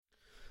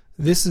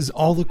This is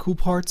All the Cool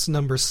Parts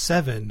number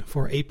 7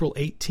 for April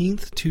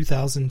 18th,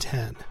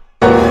 2010.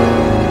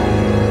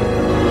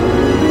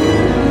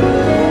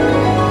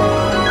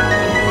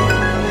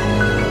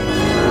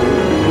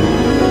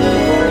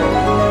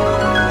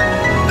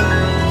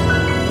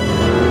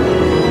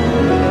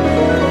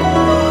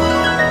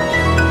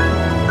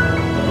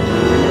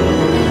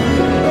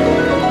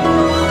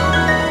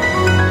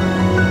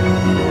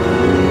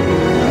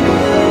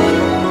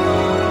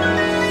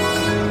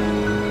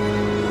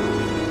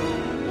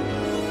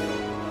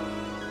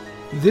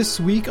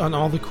 This week on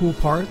All the Cool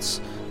Parts,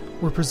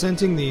 we're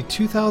presenting the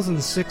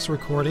 2006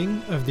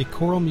 recording of the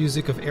choral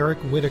music of Eric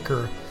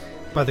Whitacre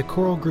by the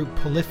choral group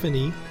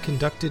Polyphony,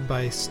 conducted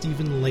by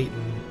Stephen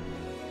Layton.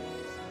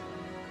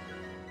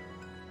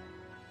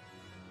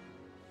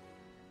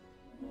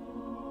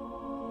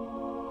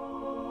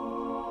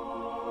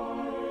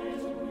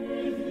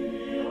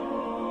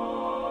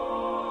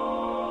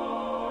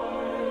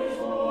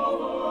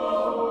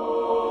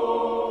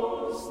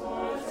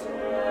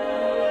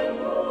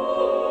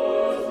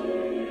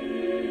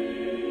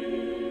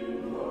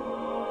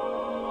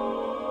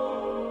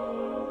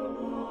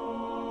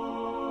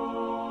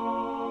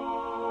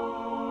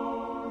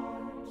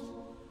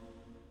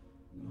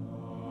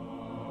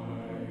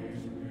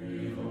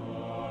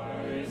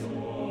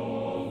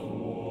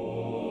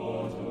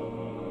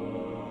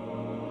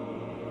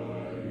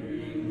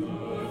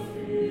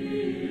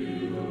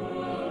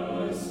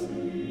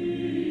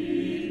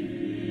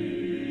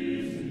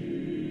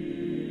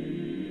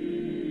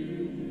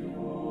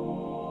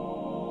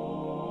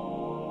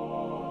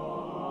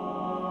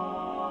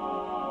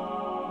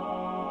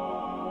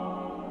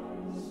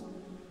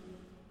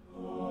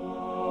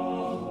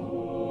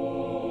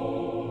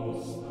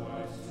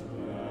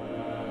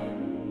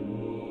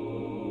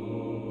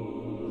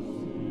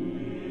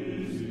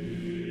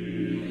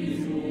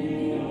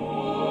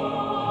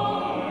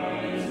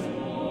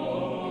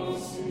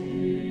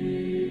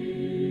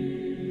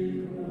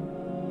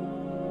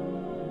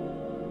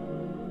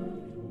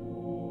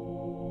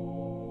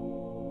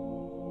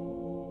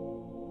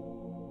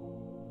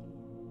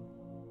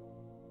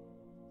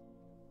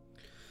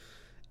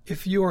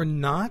 If you are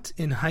not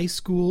in high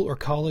school or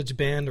college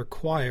band or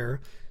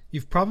choir,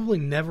 you've probably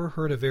never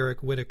heard of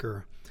Eric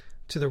Whitacre.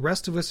 To the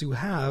rest of us who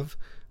have,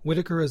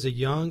 Whitacre is a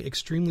young,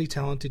 extremely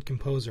talented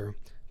composer.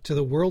 To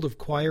the world of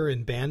choir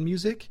and band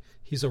music,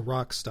 he's a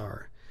rock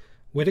star.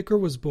 Whitacre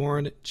was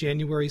born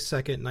January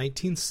 2nd,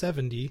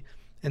 1970,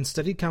 and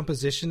studied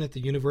composition at the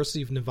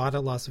University of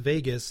Nevada, Las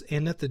Vegas,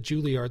 and at the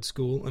Juilliard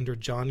School under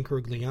John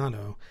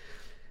Corigliano.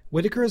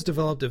 Whitacre has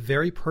developed a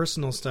very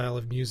personal style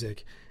of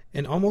music,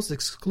 and almost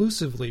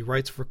exclusively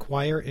writes for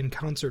choir and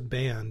concert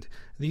band,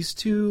 these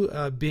two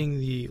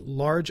being the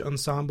large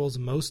ensembles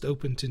most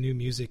open to new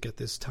music at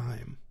this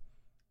time.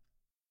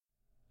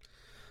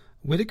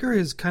 Whitacre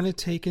has kind of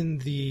taken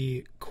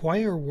the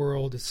choir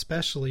world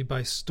especially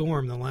by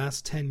storm the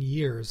last 10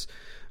 years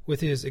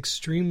with his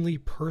extremely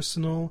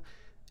personal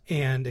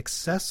and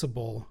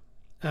accessible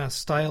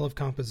style of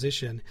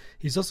composition.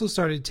 He's also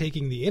started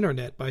taking the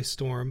internet by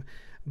storm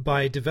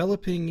by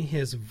developing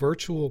his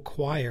virtual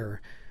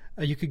choir.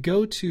 You could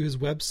go to his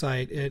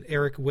website at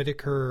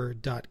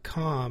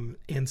ericwhitacre.com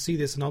and see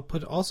this, and I'll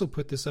also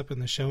put this up in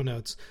the show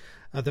notes.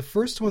 The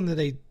first one that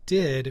I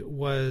did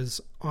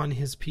was on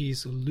his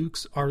piece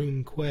Lux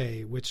Aurum,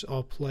 which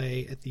I'll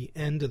play at the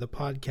end of the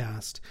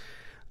podcast.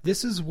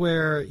 This is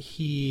where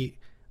he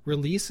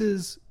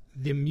releases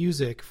the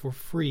music for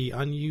free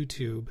on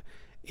YouTube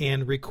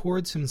and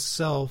records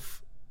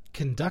himself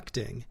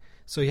conducting.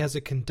 So he has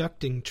a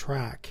conducting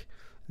track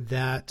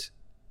that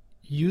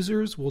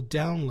users will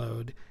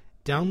download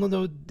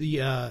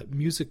the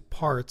music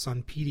parts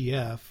on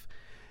PDF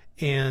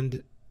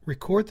and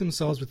record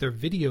themselves with their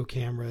video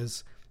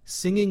cameras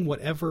singing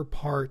whatever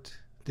part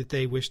that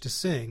they wish to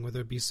sing, whether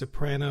it be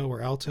soprano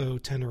or alto,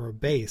 tenor, or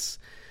bass.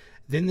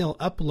 Then they'll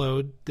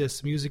upload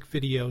this music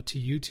video to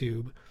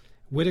YouTube.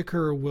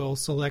 Whitacre will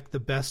select the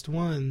best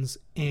ones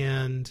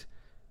and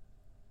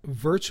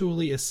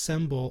virtually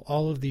assemble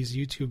all of these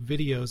YouTube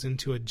videos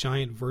into a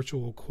giant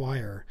virtual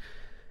choir.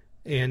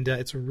 And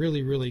it's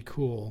really, really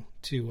cool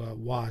to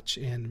watch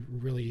and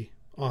really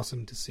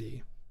awesome to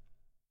see.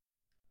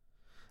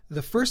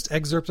 The first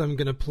excerpt I'm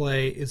going to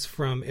play is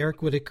from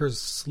Eric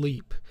Whitacre's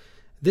Sleep.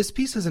 This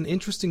piece has an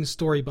interesting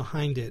story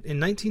behind it. In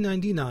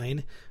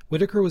 1999,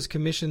 Whitacre was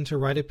commissioned to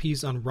write a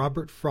piece on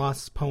Robert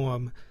Frost's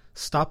poem,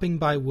 Stopping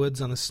by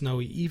Woods on a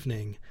Snowy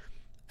Evening.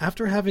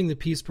 After having the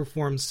piece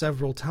performed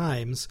several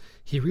times,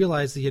 he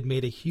realized he had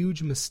made a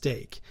huge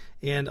mistake,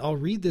 and I'll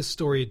read this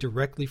story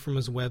directly from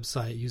his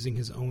website using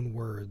his own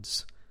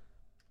words.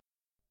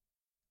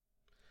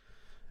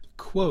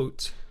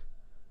 Quote,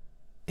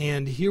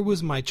 "And here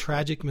was my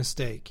tragic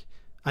mistake.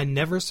 I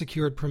never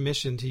secured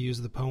permission to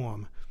use the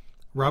poem.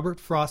 Robert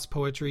Frost's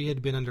poetry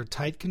had been under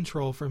tight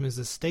control from his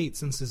estate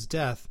since his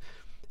death,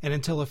 and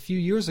until a few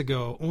years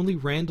ago, only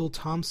Randall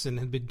Thompson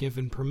had been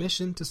given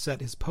permission to set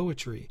his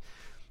poetry.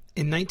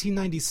 In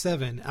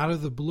 1997, out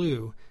of the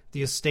blue,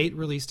 the estate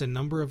released a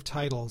number of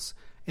titles,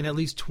 and at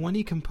least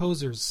 20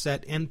 composers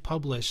set and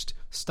published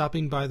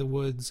Stopping by the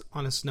Woods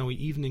on a Snowy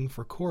Evening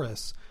for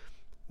chorus.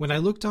 When I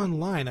looked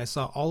online, I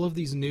saw all of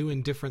these new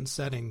and different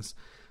settings.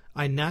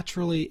 I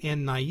naturally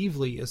and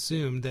naively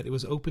assumed that it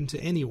was open to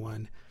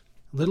anyone.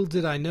 Little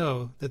did I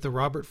know that the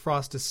Robert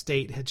Frost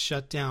estate had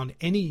shut down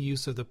any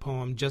use of the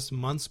poem just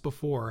months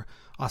before,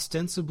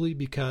 ostensibly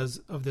because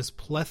of this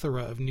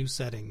plethora of new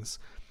settings.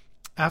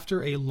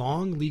 After a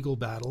long legal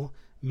battle,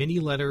 many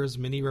letters,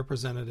 many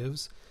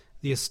representatives,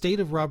 the estate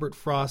of Robert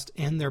Frost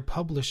and their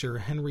publisher,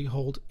 Henry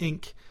Holt,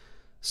 Inc.,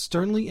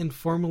 sternly and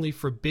formally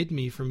forbid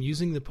me from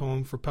using the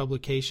poem for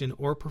publication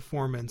or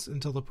performance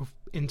until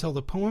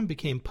the poem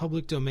became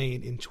public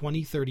domain in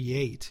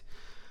 2038.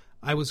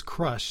 I was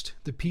crushed.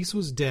 The piece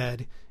was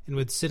dead and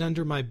would sit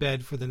under my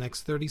bed for the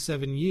next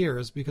 37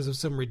 years because of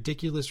some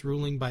ridiculous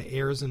ruling by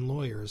heirs and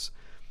lawyers.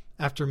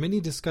 After many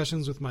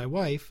discussions with my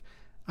wife,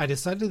 I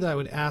decided that I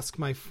would ask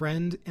my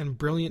friend and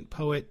brilliant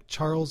poet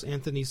Charles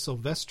Anthony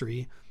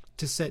Silvestri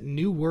to set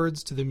new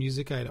words to the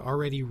music I had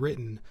already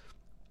written.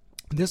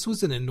 This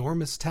was an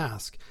enormous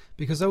task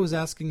because I was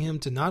asking him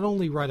to not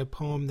only write a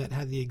poem that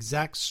had the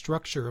exact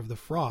structure of the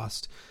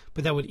Frost,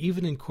 but that would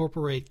even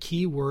incorporate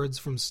key words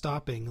from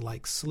Stopping,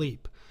 like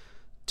sleep.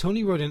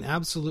 Tony wrote an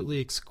absolutely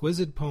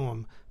exquisite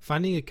poem,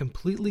 finding a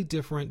completely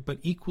different but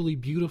equally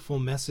beautiful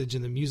message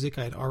in the music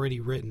I had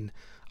already written.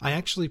 I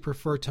actually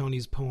prefer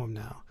Tony's poem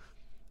now.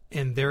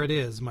 And there it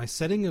is. My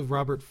setting of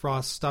Robert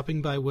Frost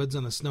stopping by woods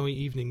on a snowy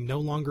evening no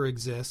longer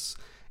exists,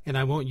 and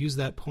I won't use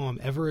that poem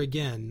ever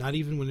again, not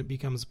even when it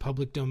becomes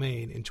public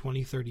domain in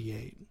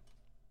 2038.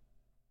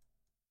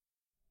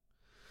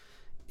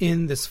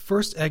 In this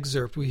first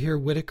excerpt, we hear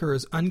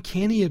Whitaker's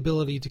uncanny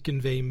ability to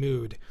convey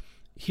mood,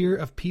 here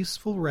of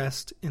peaceful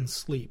rest and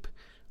sleep.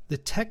 The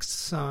text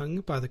sung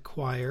by the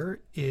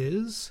choir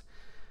is,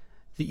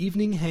 "The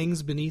evening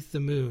hangs beneath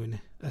the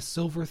moon, a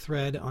silver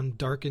thread on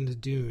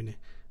darkened dune.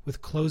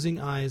 With closing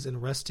eyes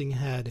and resting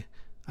head,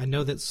 I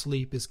know that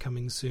sleep is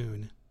coming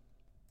soon."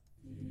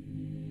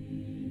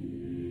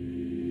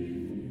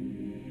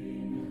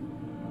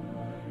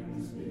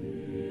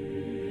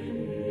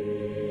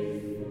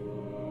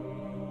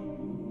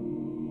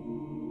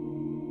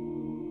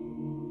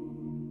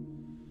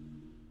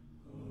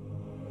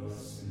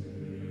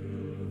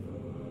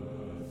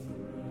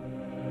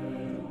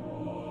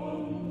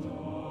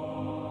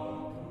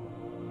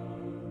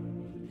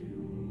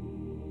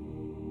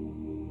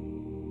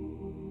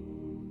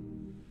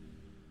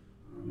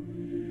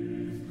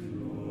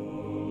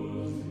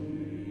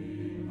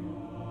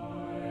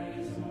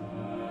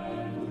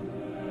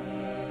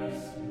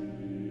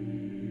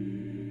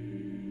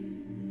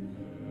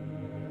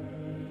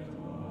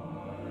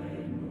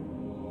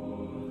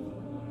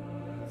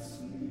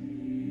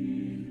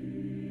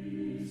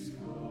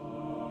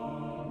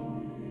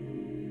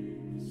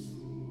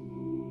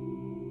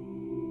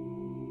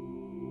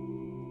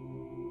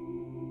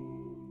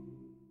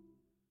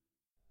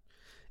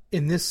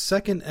 In this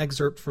second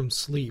excerpt from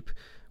Sleep,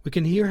 we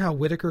can hear how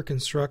Whitaker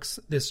constructs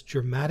this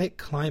dramatic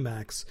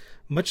climax,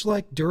 much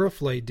like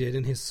Duraflay did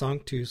in his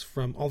Sanctus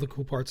from All the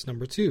Cool Parts No.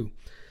 2.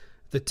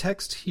 The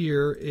text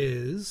here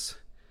is,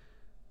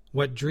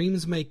 "What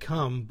dreams may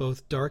come,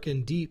 both dark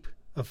and deep,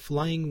 of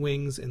flying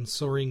wings and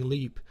soaring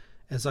leap,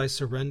 as I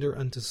surrender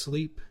unto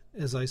sleep,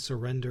 as I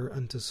surrender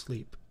unto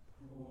sleep."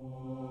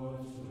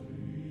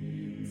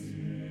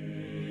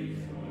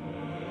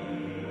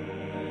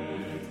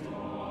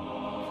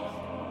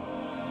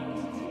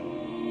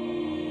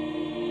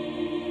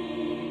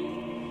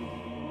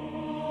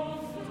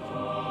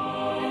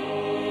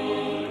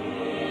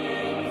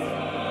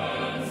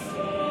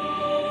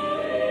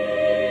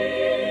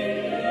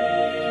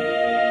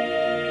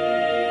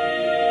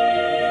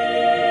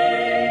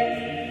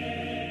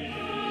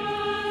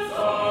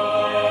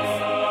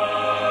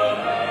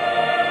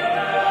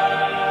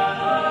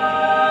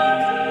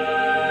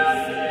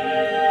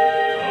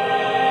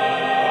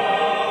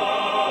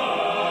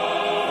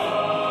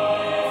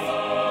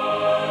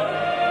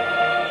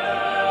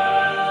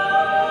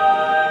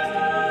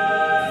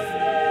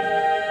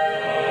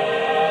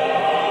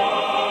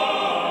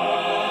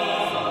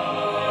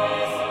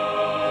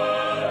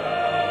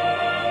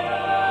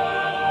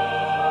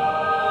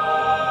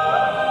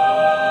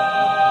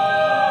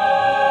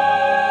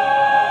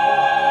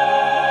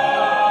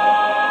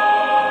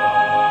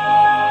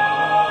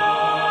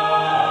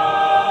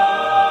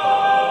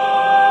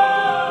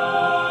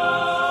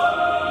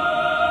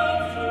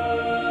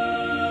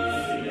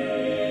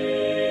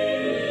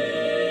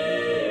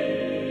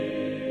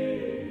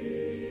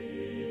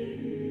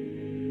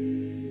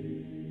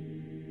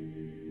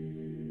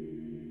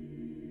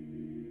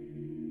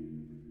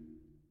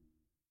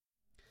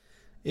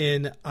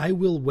 In I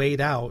Will Wait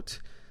Out,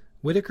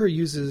 Whitaker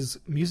uses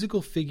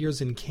musical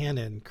figures in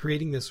canon,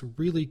 creating this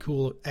really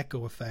cool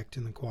echo effect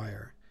in the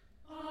choir.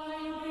 I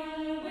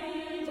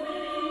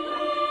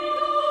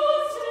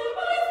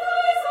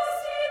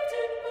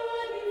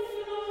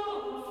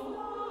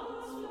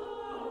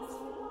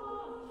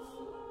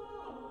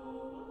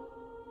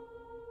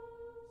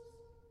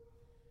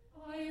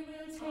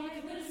will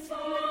take the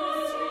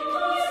stars.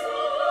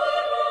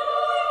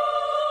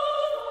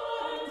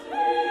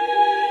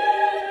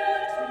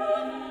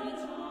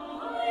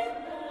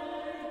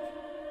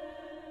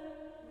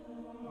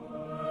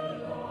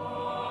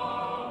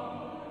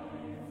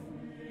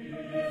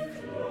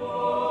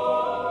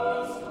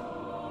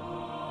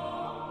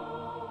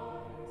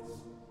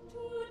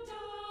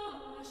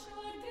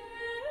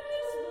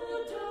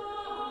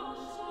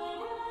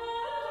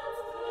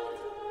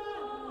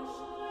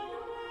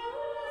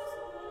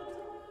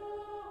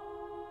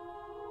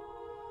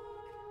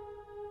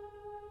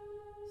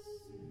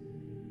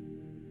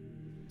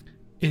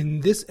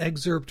 In this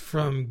excerpt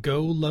from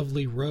Go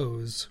Lovely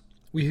Rose,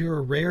 we hear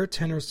a rare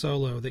tenor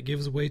solo that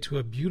gives way to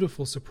a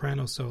beautiful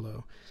soprano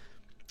solo.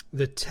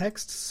 The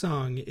text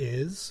sung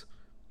is,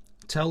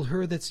 "Tell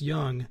her that's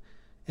young,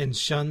 and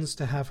shuns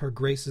to have her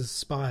graces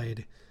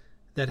spied,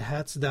 that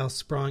hadst thou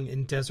sprung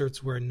in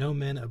deserts where no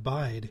men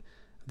abide,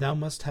 thou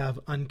must have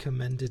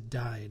uncommended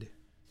died."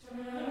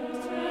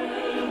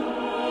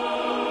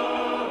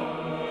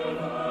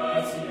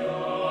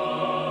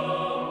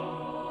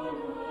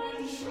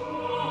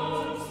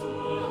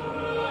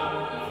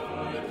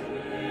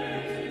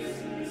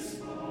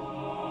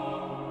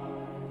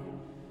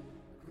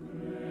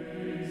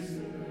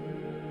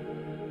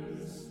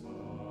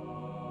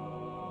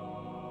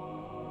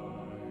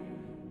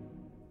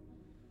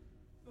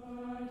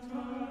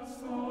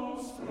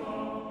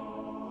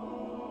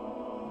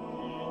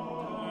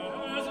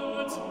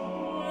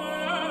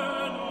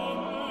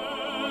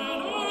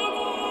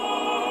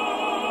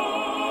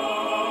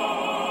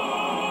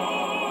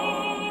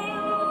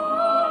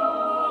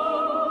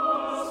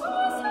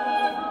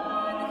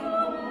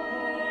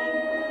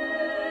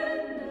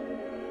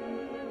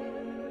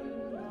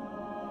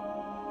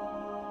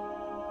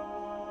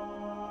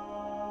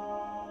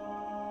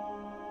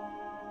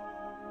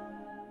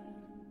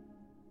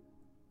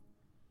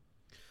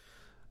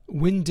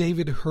 When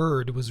David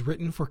Heard was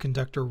written for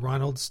conductor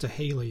Ronald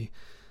Stahaley.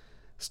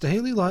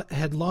 Stahaley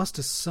had lost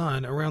a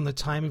son around the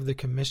time of the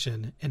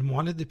commission and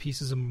wanted the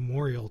piece as a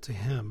memorial to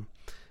him.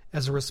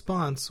 As a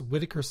response,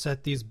 Whitaker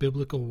set these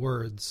biblical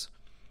words.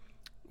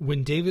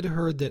 "When David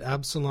heard that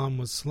Absalom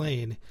was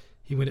slain,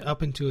 he went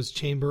up into his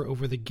chamber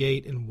over the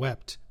gate and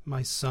wept,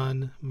 my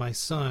son,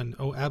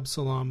 O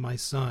Absalom, my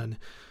son,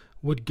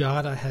 would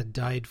God I had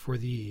died for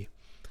thee."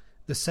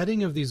 The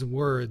setting of these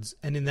words,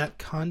 and in that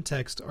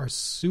context, are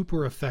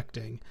super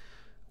affecting.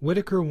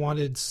 Whitaker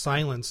wanted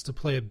silence to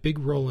play a big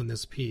role in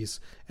this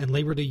piece, and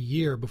labored a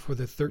year before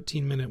the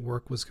 13-minute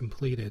work was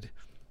completed.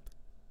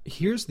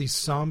 Here's the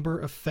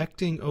somber,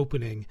 affecting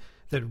opening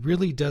that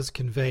really does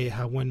convey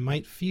how one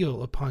might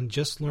feel upon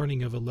just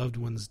learning of a loved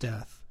one's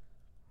death.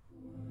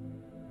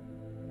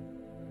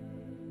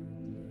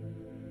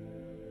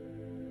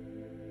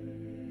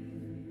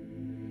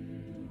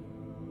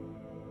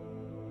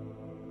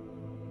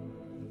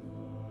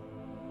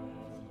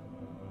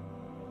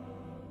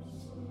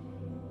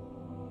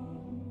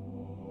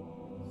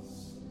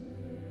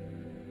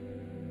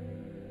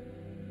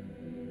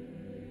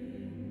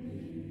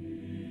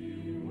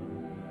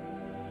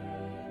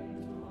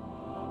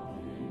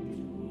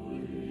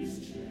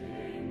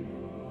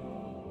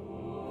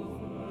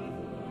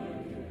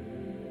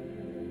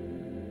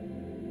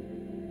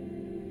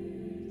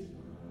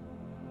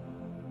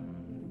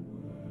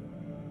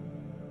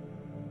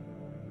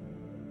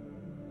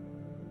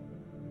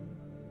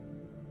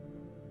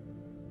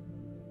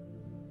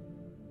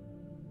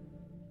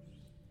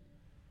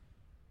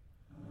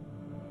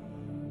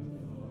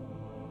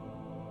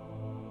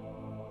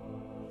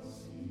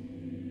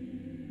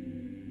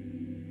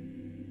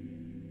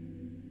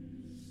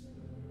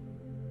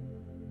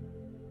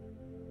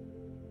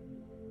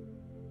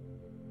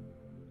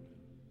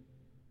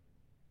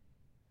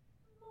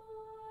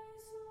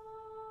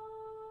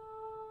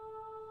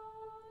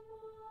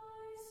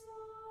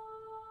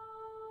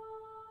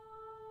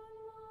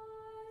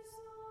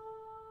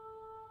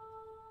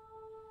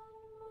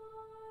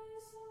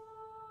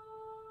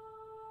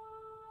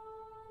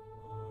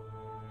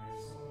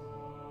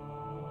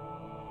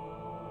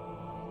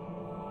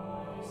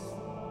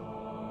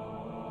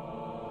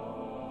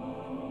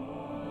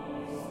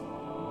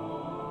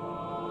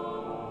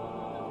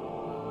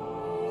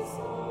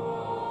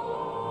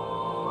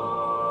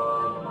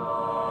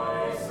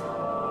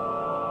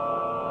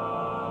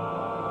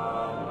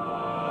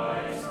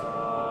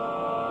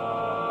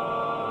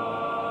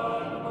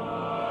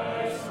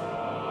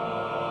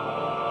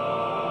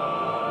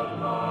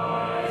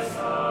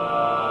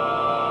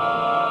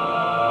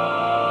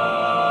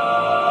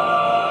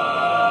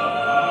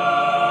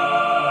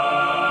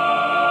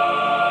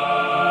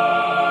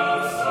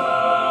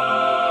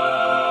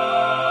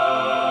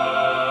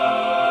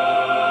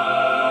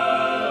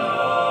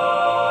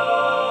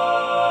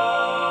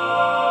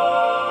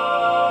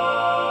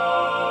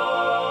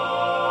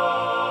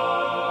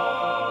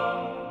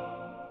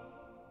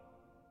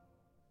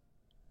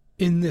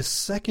 In this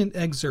second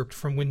excerpt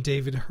from When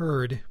David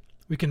Heard,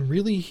 we can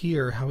really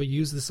hear how he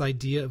used this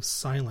idea of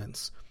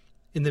silence.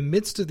 In the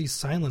midst of these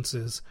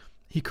silences,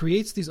 he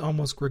creates these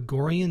almost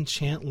Gregorian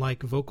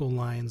chant-like vocal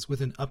lines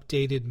with an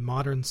updated,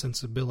 modern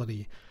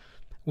sensibility.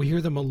 We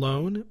hear them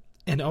alone,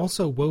 and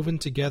also woven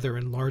together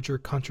in larger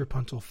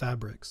contrapuntal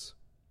fabrics.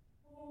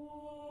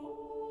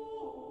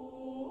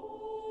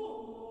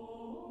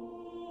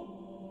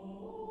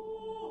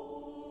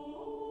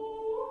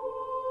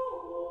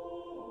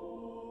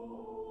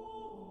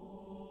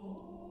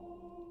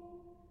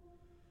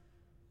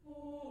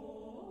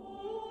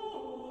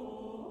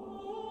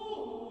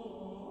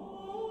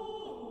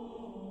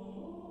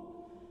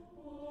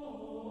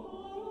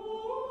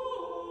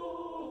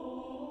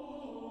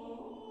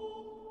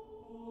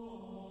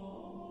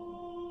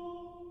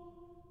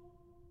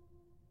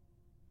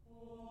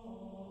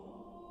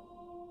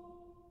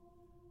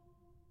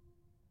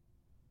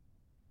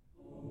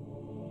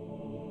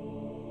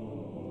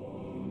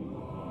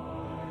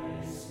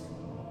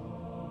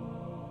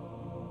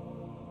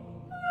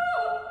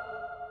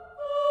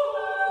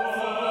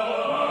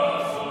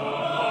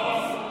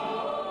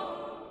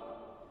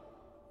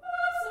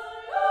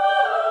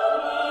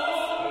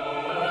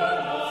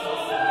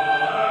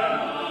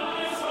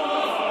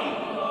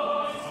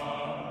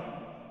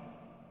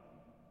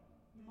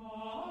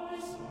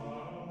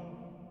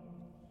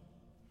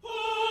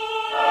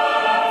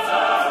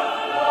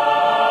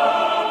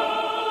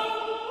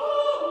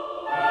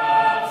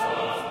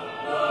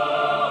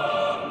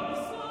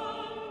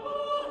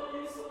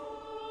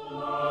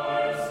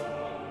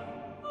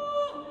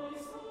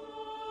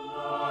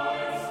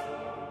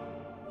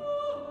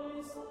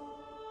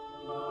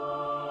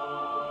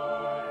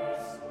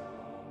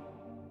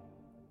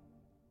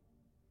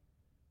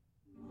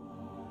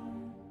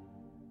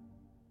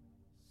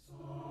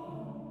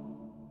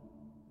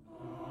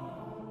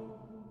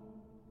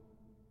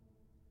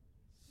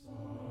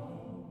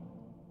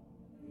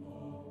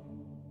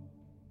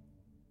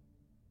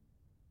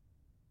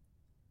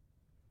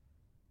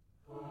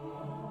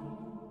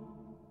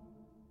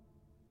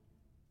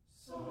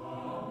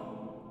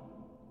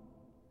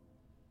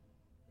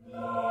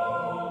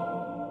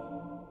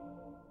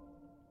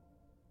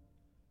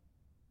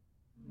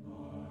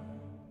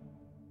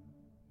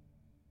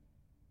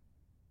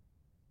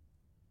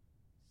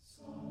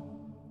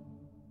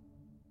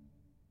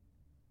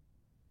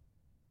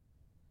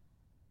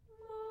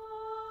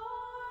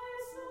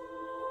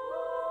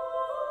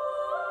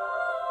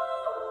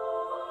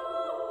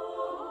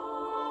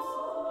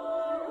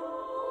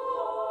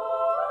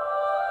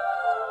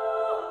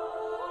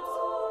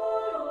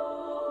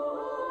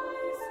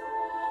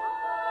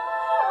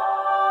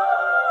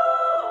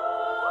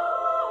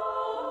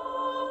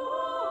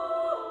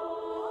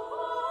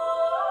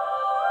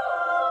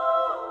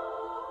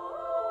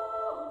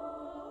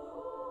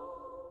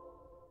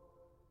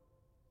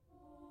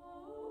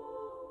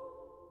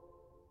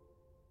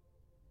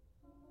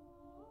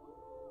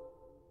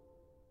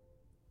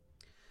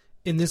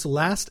 In this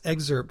last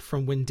excerpt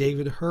from When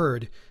David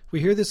Heard,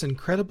 we hear this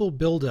incredible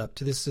build-up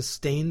to this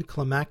sustained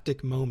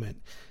climactic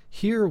moment.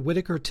 Here,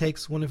 Whittaker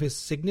takes one of his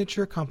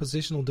signature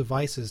compositional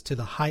devices to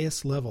the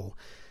highest level.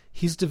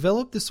 He's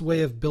developed this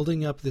way of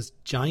building up this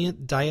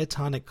giant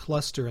diatonic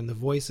cluster in the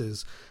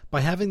voices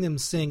by having them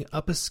sing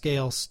up a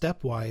scale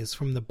stepwise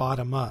from the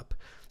bottom up.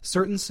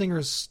 Certain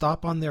singers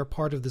stop on their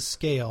part of the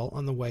scale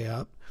on the way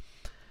up,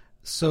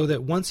 so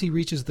that once he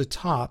reaches the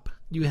top,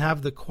 you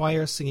have the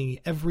choir singing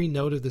every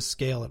note of the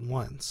scale at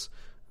once.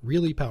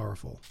 Really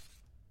powerful.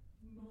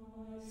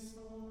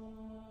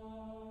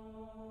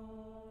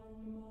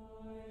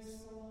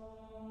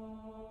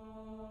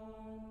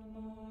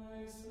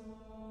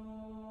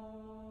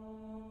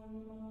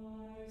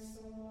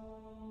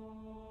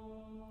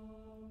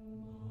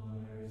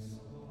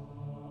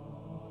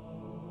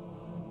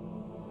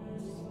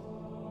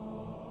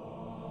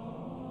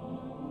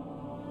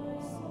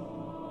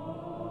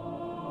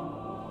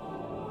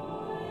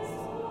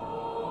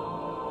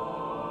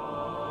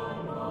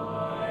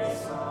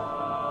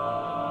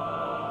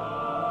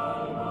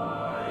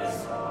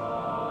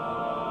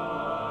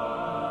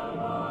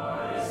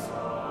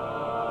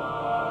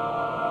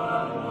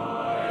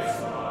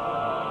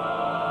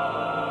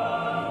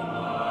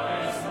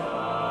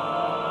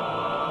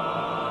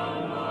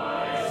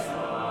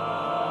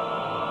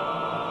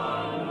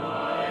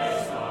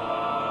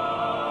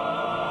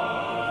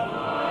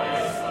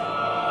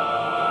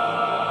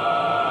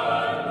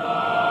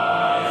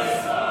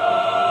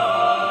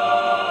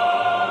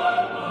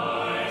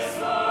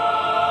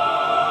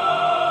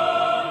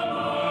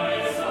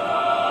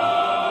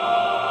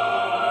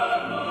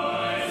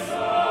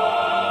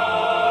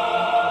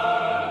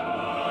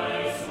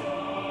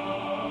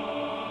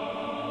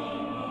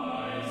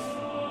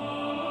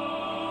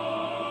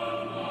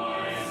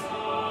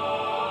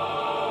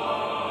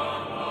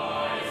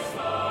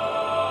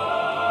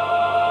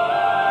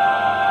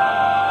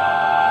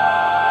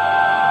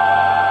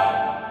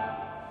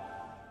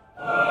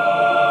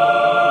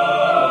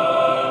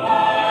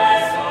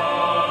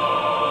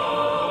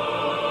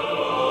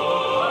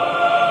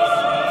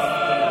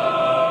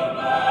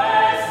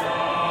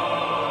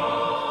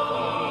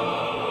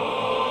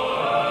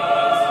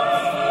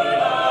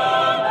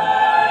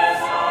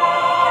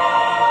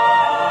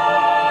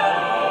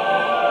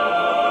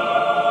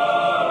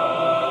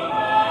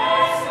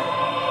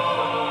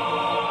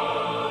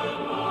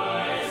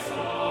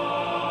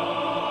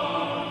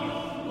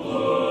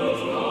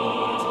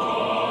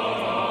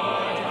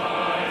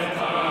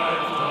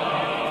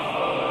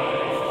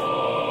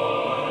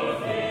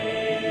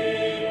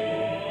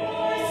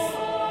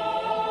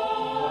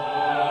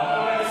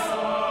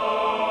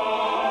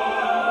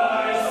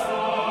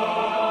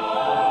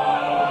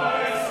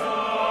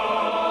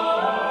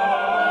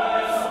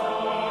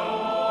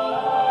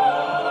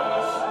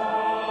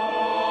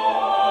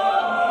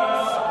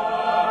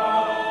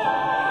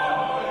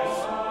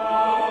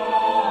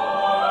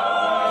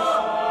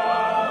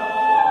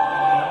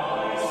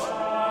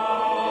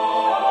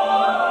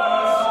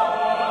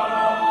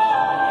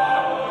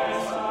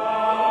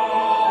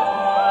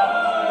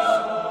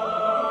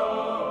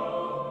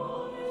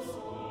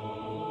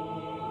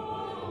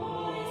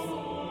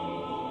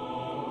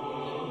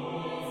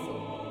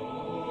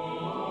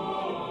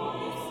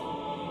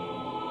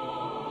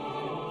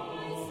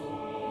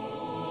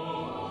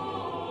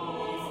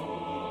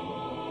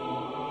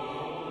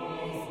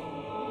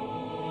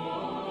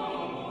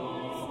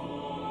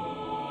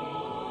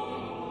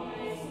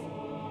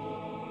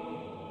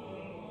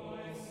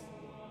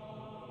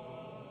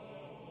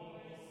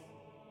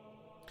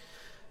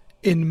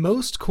 In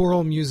most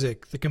choral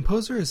music, the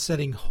composer is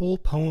setting whole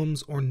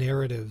poems or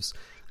narratives,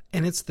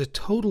 and it's the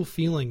total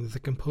feeling that the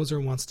composer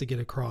wants to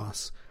get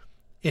across.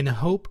 In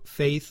Hope,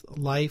 Faith,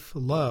 Life,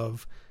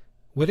 Love,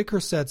 Whittaker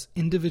sets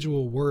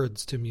individual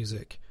words to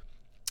music.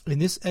 In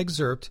this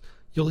excerpt,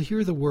 you'll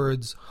hear the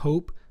words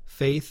hope,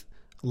 faith,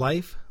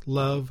 life,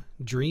 love,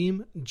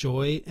 dream,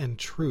 joy, and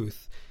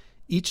truth,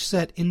 each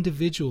set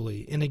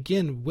individually, and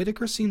again,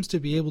 Whittaker seems to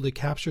be able to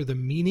capture the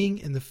meaning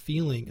and the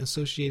feeling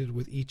associated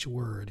with each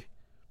word.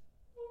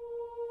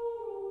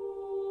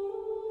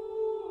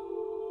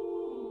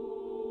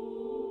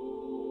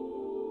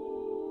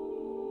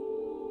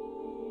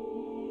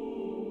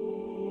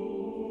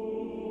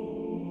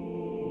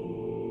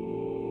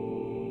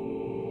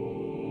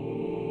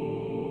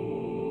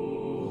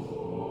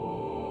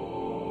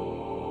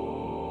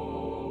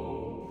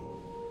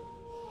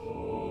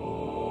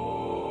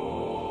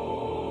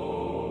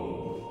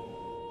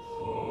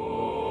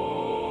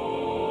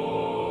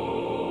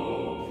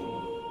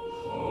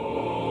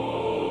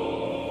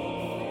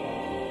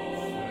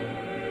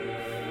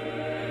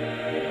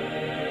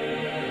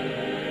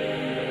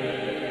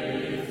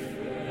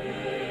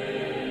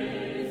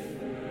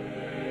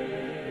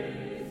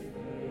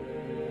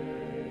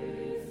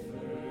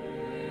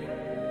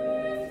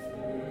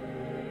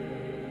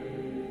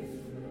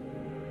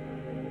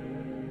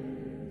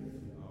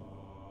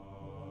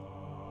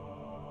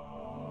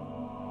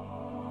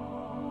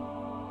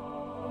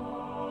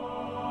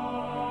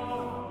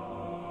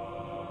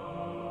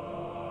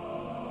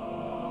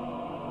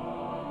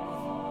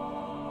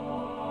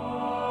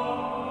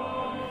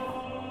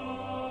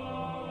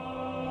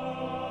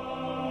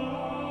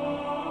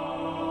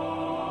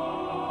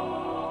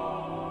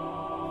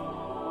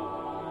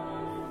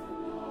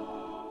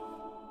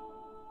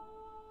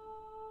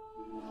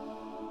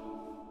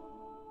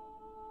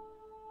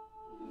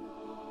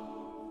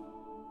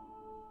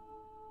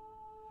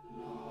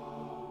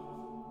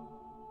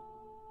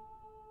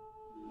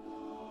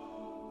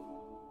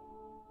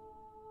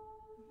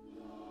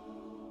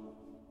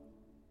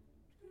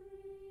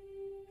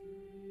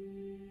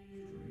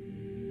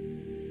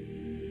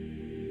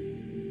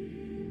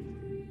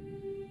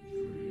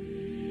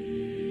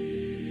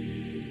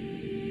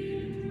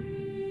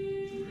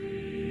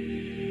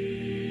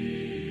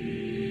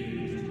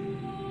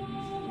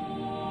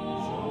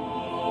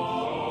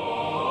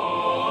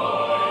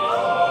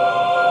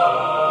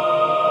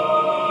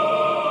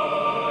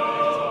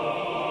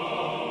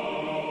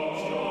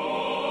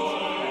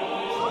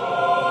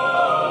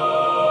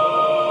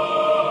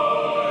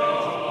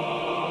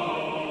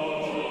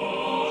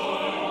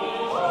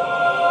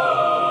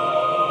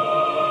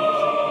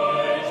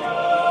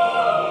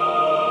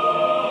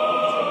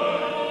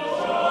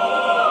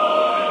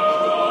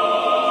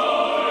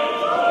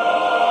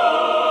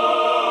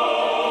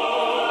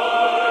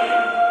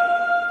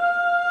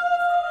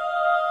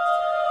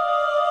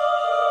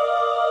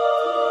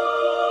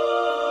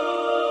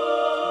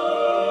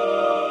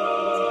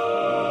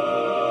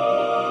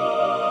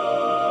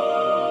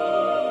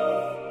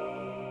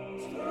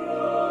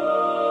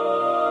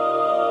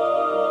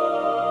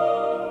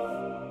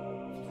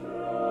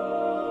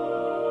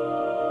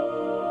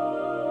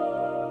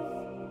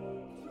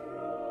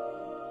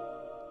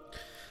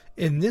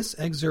 In this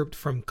excerpt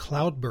from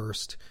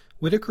Cloudburst,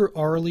 Whitaker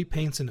orally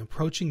paints an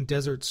approaching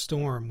desert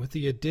storm with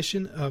the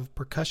addition of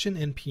percussion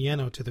and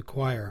piano to the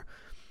choir.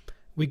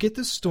 We get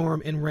the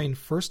storm and rain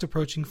first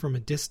approaching from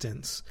a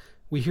distance.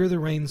 We hear the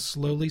rain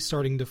slowly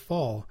starting to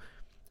fall.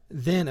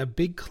 Then a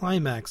big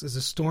climax as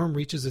the storm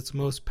reaches its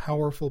most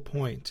powerful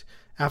point,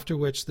 after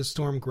which the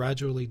storm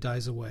gradually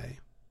dies away.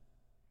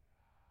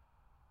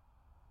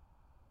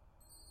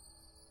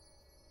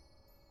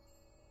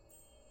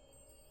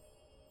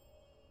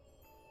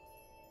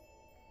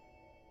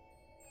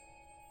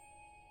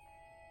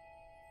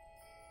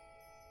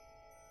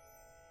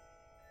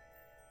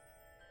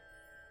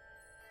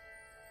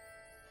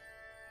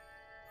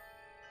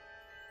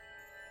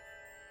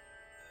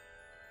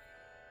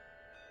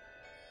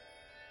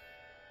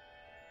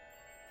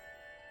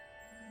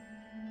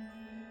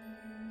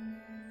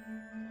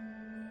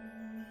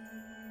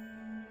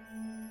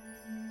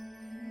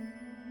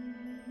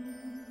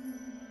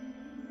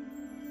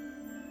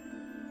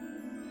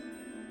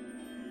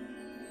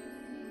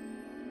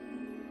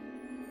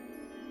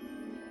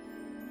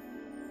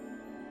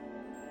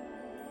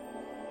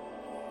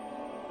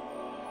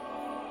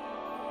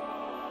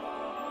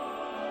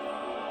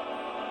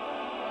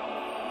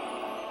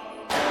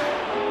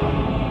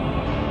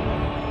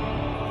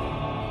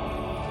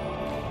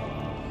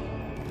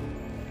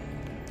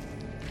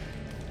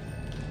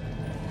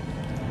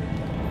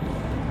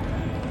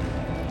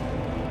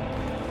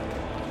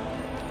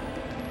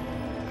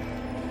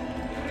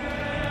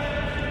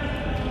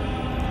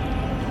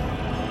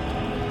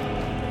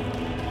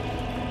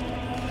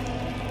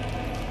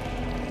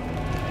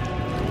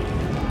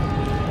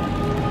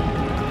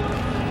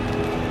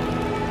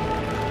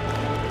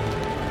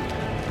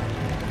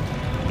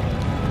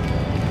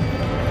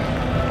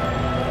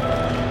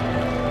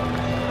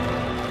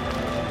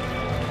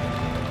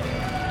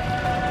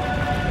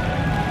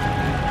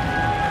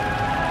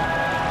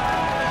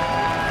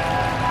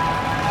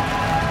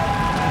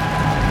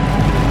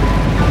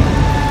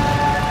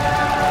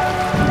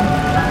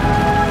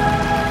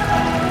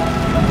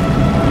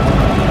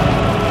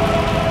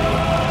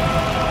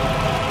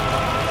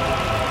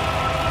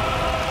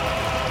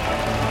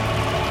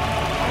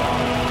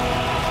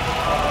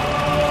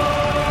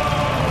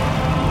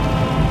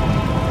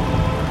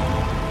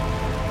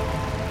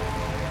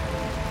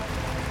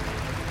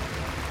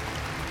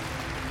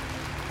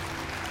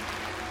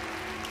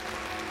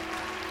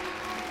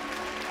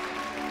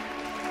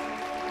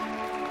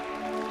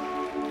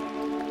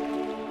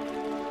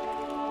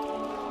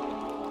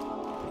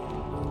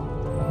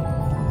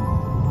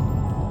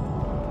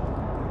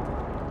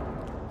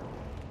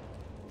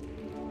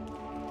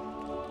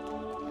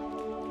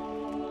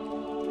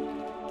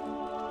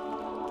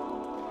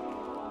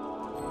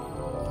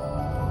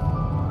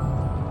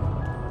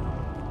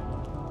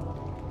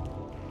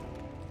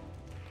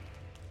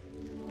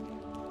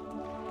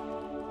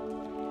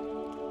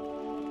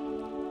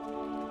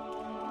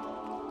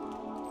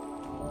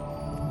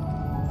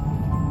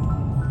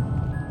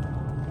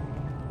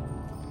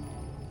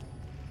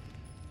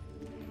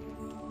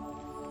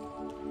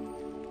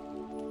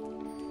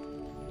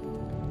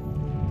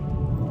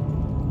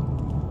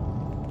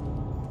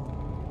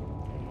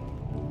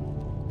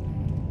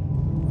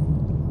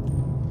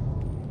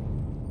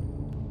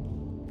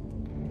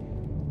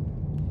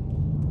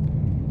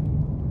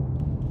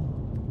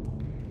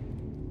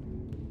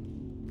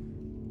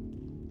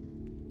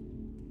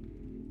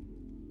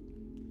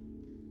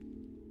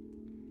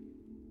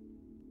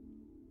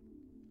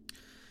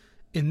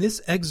 In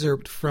this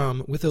excerpt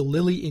from With a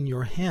Lily in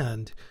Your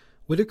Hand,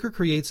 Whitaker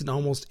creates an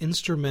almost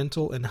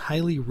instrumental and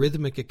highly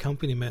rhythmic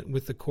accompaniment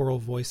with the choral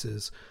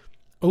voices.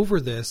 Over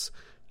this,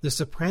 the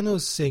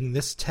sopranos sing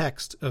this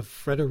text of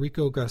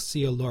Federico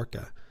Garcia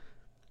Lorca.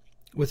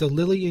 With a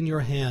lily in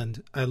your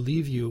hand, I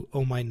leave you,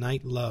 O my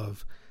night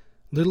love.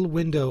 Little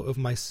window of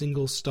my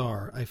single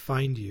star, I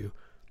find you.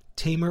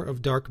 Tamer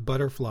of dark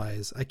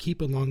butterflies, I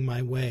keep along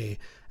my way.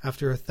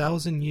 After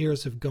 1,000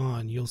 years have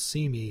gone, you'll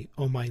see me,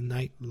 O my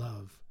night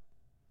love.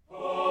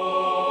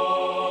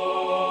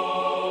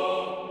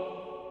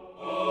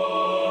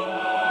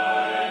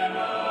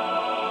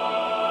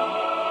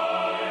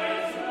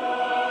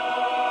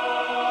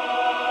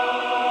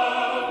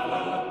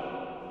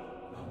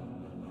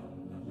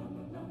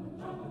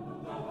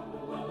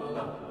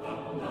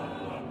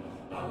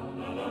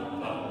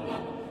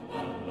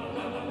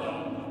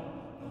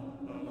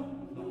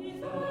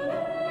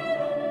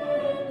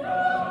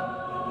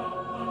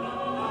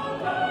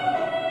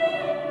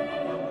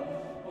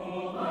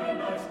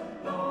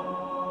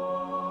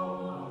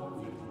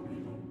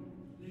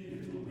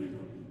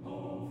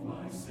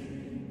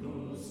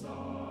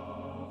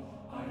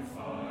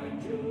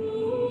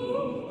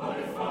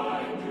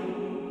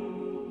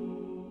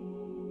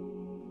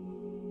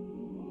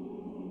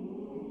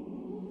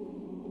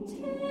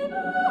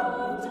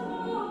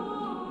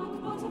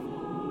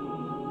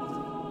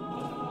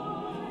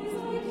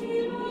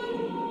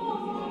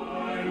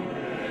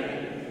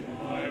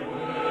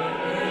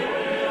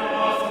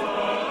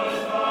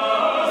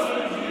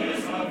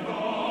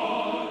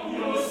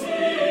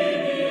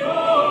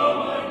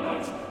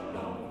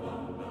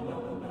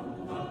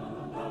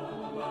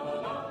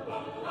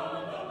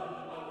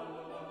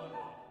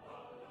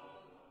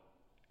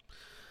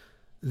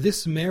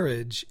 This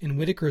marriage, in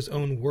Whitaker's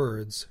own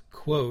words,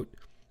 quote,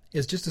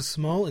 is just a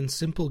small and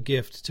simple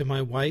gift to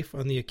my wife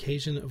on the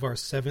occasion of our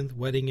 7th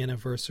wedding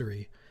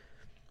anniversary.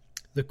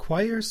 The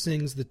choir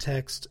sings the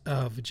text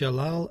of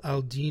Jalal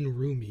al-Din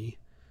Rumi.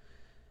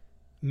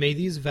 May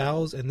these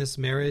vows and this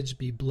marriage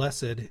be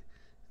blessed.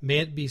 May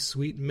it be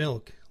sweet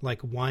milk,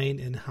 like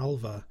wine and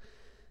halva.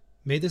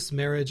 May this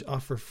marriage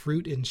offer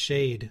fruit and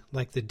shade,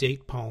 like the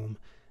date palm.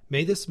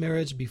 May this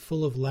marriage be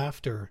full of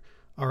laughter,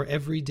 our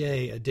every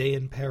day a day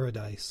in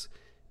paradise.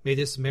 May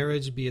this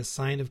marriage be a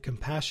sign of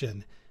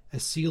compassion, a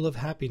seal of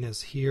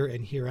happiness here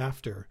and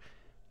hereafter.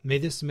 May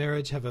this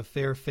marriage have a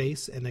fair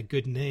face and a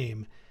good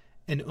name,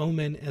 an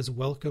omen as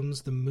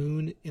welcomes the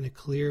moon in a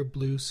clear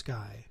blue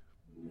sky.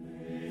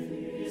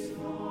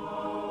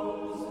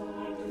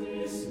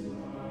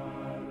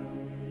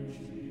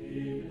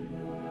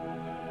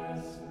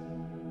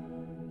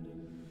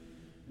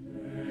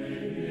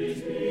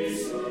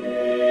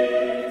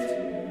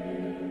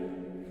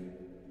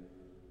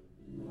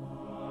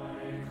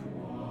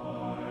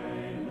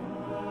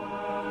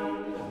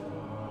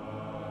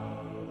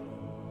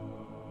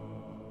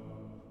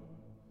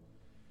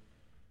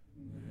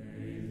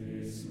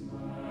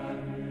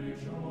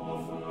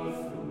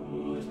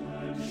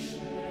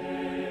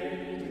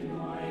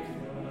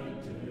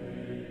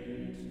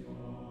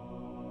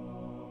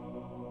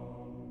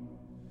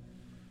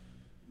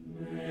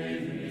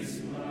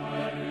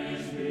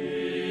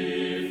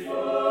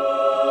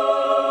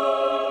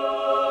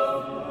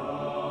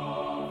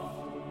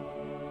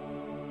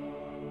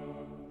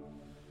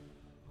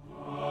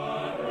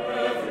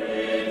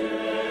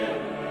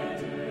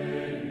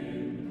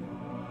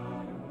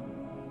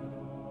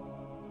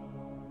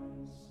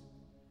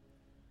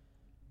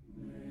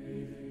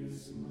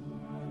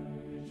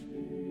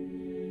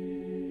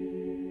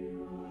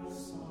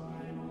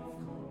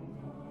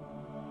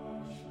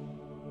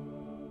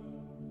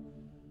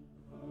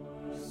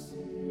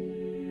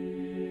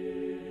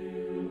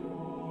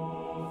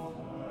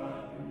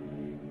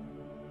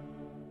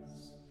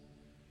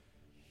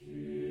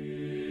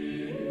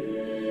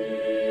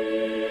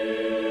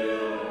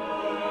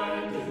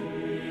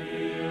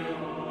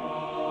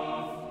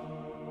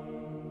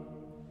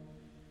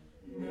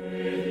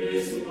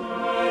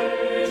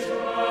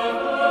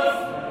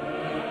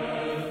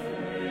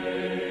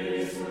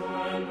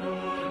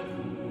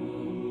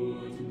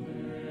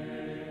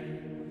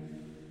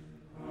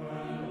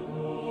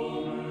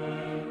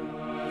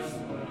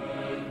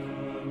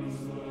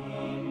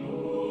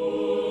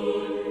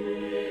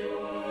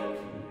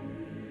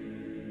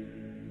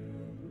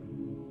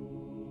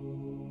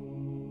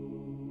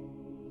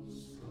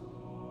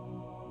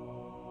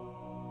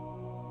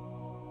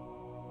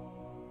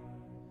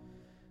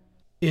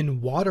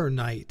 In Water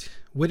Night,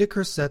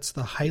 Whitaker sets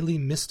the highly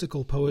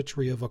mystical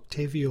poetry of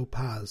Octavio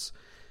Paz.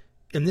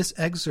 In this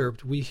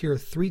excerpt, we hear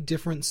 3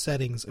 different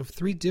settings of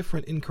 3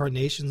 different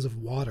incarnations of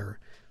water.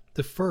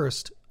 The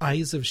first,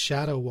 Eyes of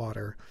Shadow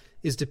Water,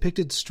 is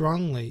depicted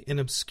strongly and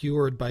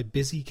obscured by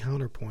busy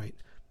counterpoint.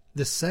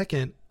 The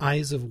second,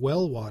 Eyes of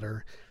Well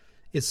Water,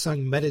 is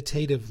sung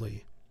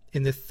meditatively.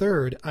 In the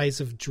third, Eyes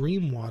of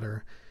Dream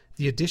Water,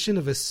 the addition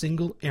of a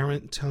single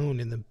errant tone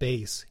in the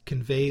bass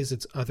conveys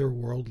its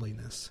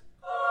otherworldliness.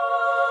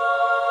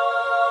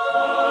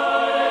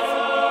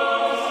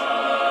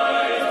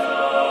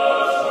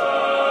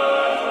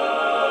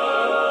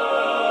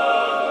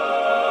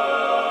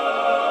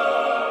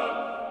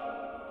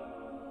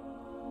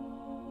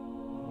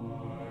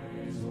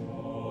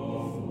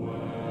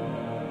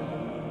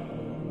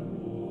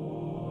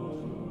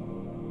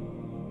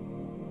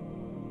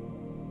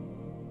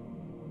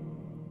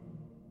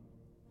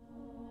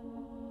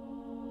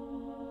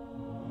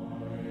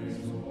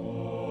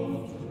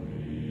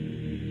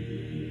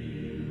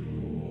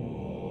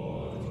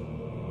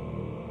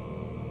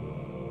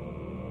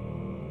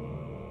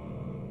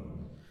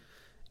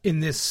 In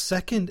this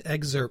second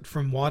excerpt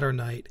from Water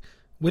Night,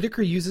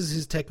 Whitaker uses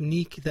his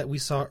technique that we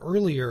saw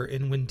earlier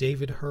in When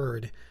David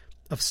Heard,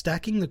 of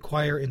stacking the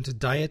choir into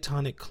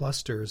diatonic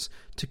clusters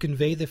to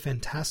convey the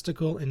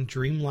fantastical and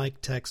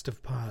dreamlike text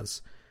of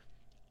Paz.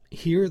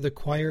 Here the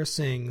choir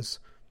sings,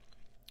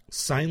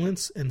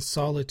 "Silence and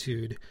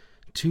solitude,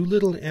 2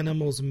 little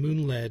animals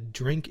moon-led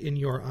drink in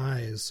your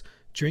eyes,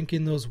 drink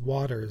in those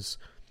waters.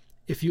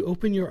 If you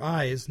open your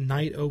eyes,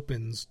 night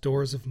opens,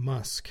 doors of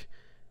musk.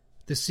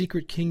 The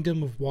secret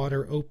kingdom of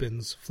water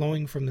opens,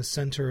 flowing from the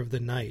center of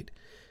the night.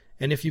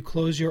 And if you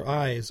close your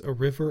eyes, a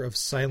river of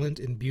silent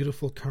and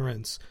beautiful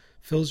currents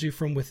fills you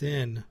from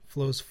within,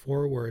 flows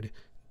forward,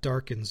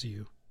 darkens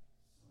you."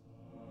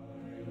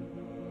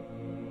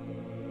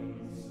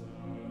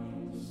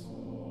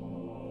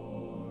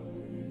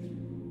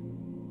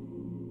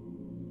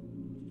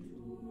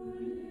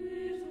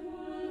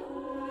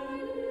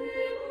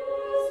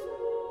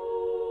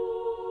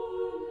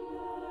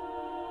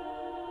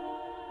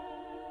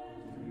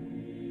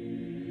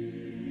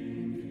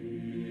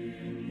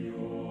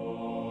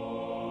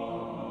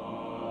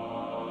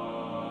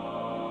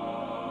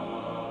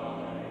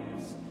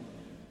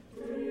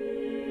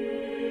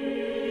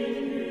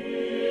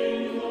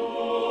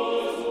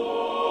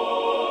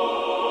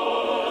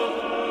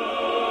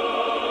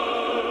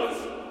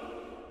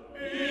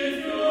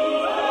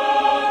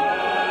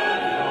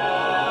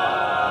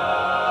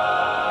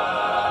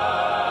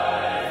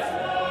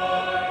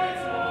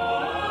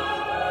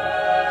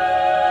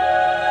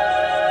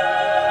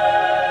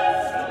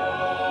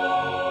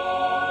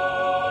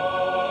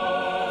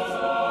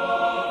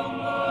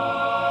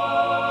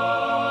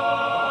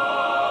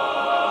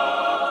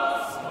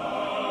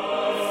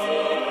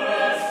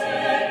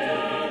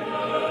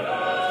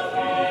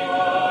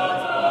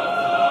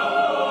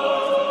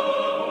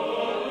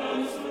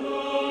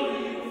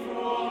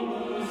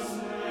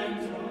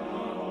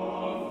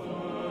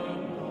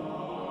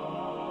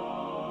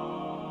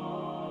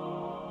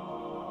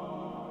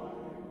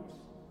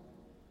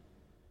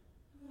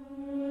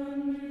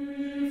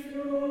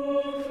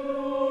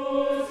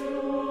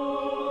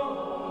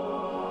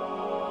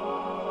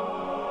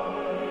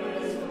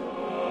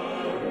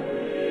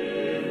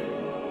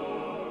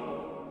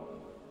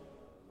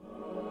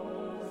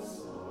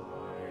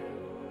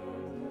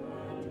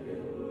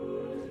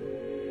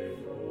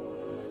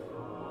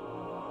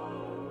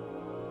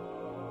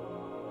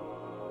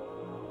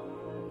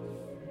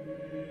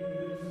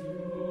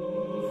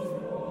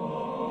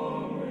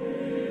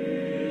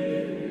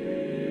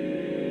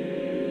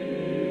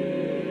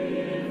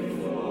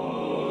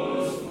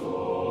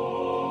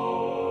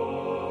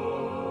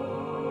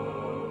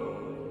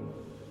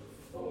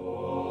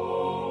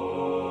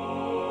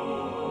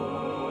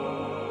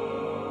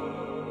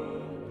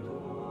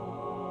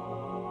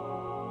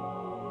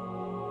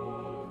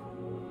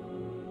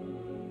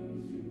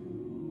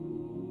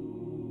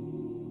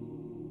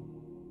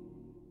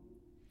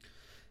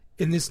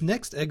 In this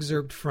next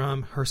excerpt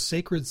from Her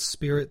Sacred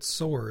Spirit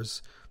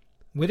Soars,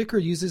 Whitaker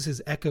uses his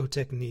echo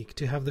technique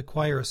to have the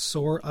choir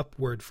soar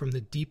upward from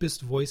the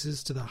deepest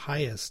voices to the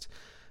highest,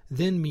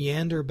 then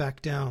meander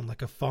back down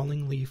like a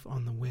falling leaf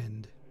on the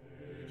wind.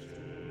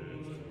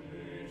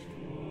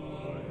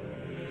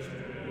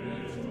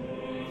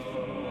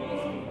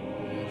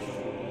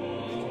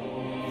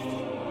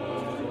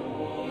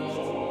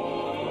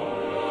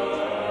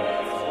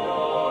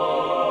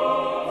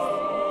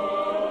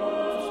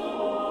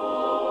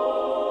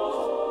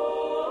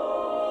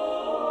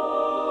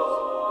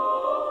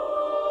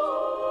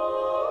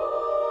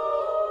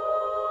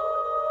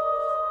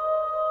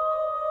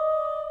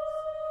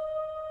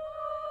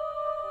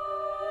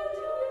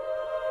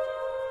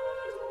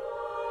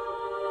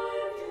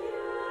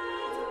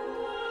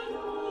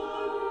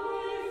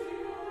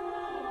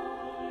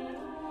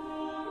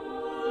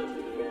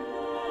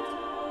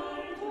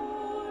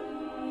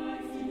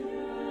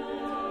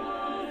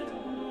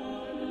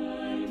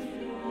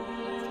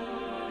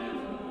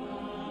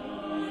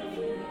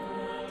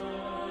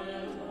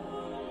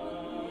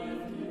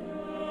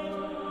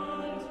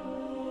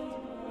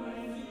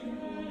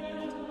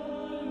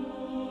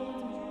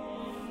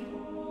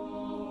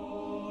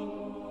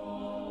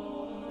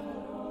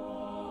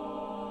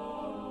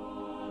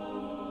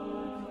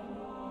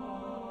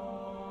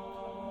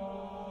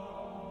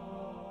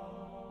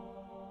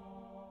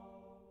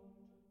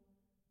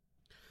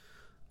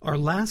 Our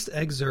last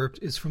excerpt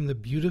is from the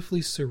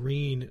beautifully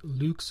serene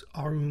Lux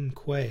Aurum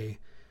Quae.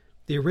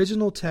 The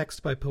original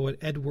text by poet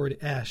Edward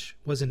Esch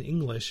was in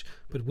English,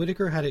 but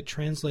Whitaker had it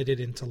translated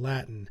into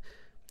Latin.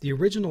 The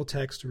original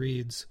text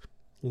reads,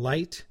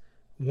 "Light,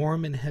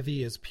 warm and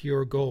heavy as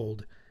pure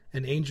gold,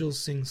 and angels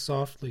sing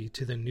softly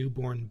to the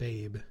newborn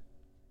babe."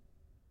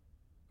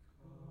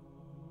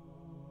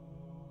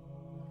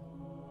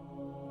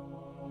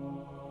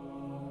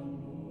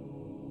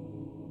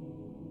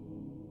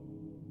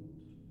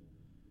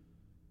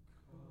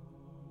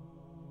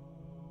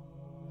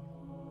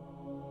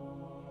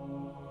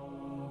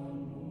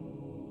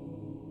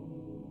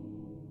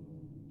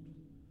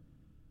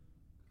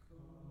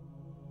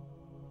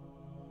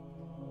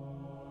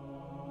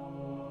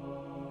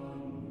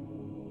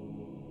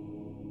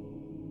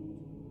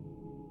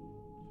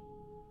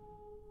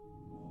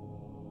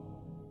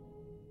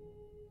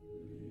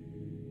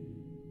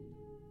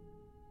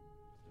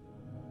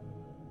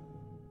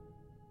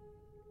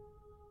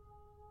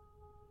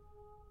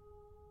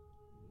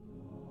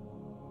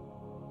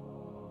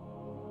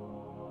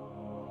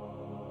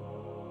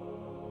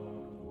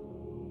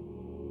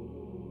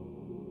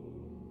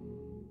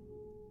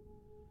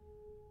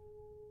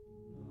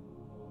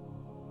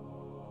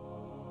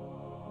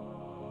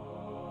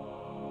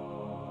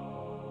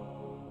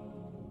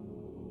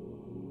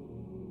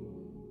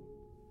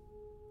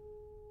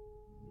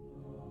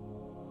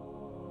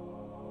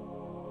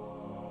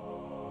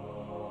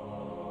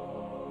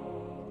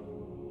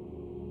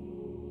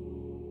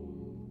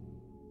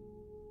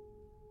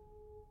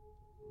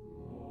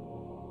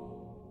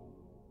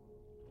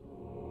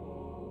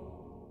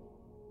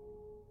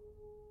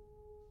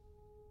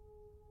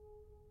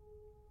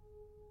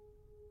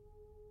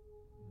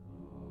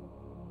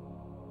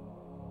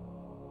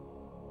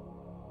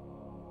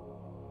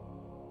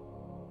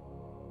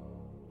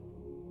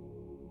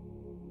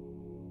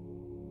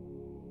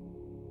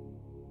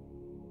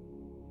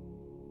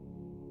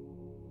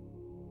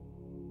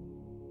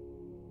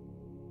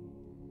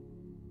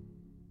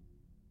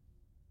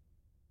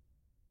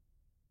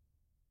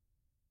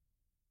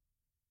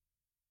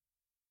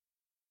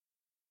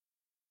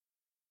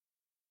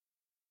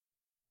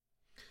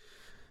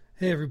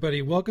 Hey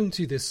everybody, welcome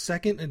to the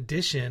second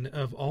edition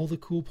of All the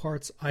Cool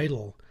Parts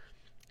Idle.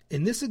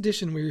 In this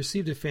edition, we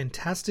received a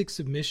fantastic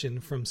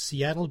submission from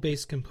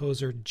Seattle-based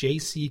composer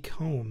J.C.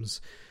 Combs.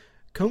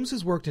 Combs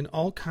has worked in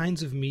all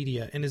kinds of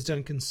media and has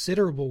done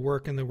considerable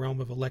work in the realm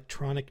of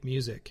electronic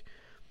music.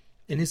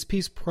 In his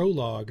piece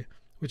Prologue,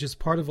 which is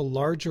part of a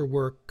larger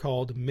work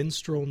called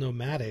Minstrel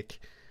Nomadic,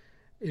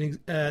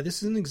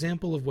 this is an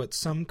example of what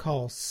some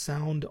call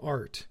sound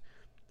art.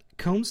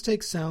 Combs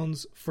takes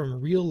sounds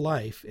from real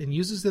life and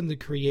uses them to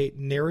create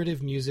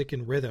narrative music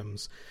and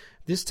rhythms.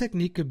 This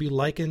technique could be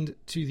likened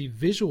to the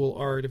visual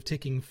art of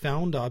taking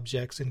found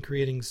objects and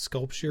creating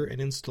sculpture and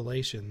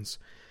installations.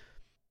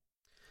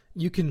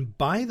 You can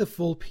buy the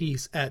full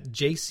piece at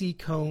JC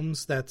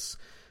Combs, that's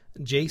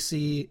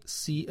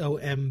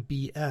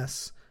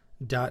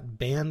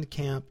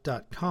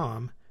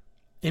jccombs.bandcamp.com,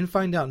 and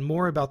find out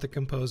more about the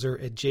composer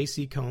at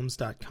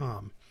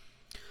jccombs.com.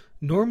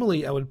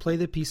 Normally, I would play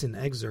the piece in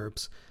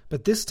excerpts,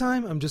 but this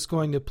time I'm just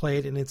going to play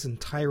it in its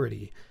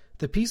entirety.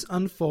 The piece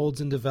unfolds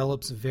and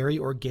develops very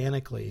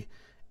organically,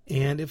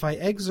 and if I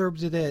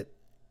excerpted it,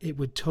 it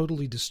would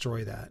totally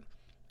destroy that.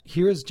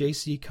 Here is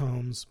J.C.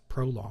 Combs'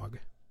 Prologue.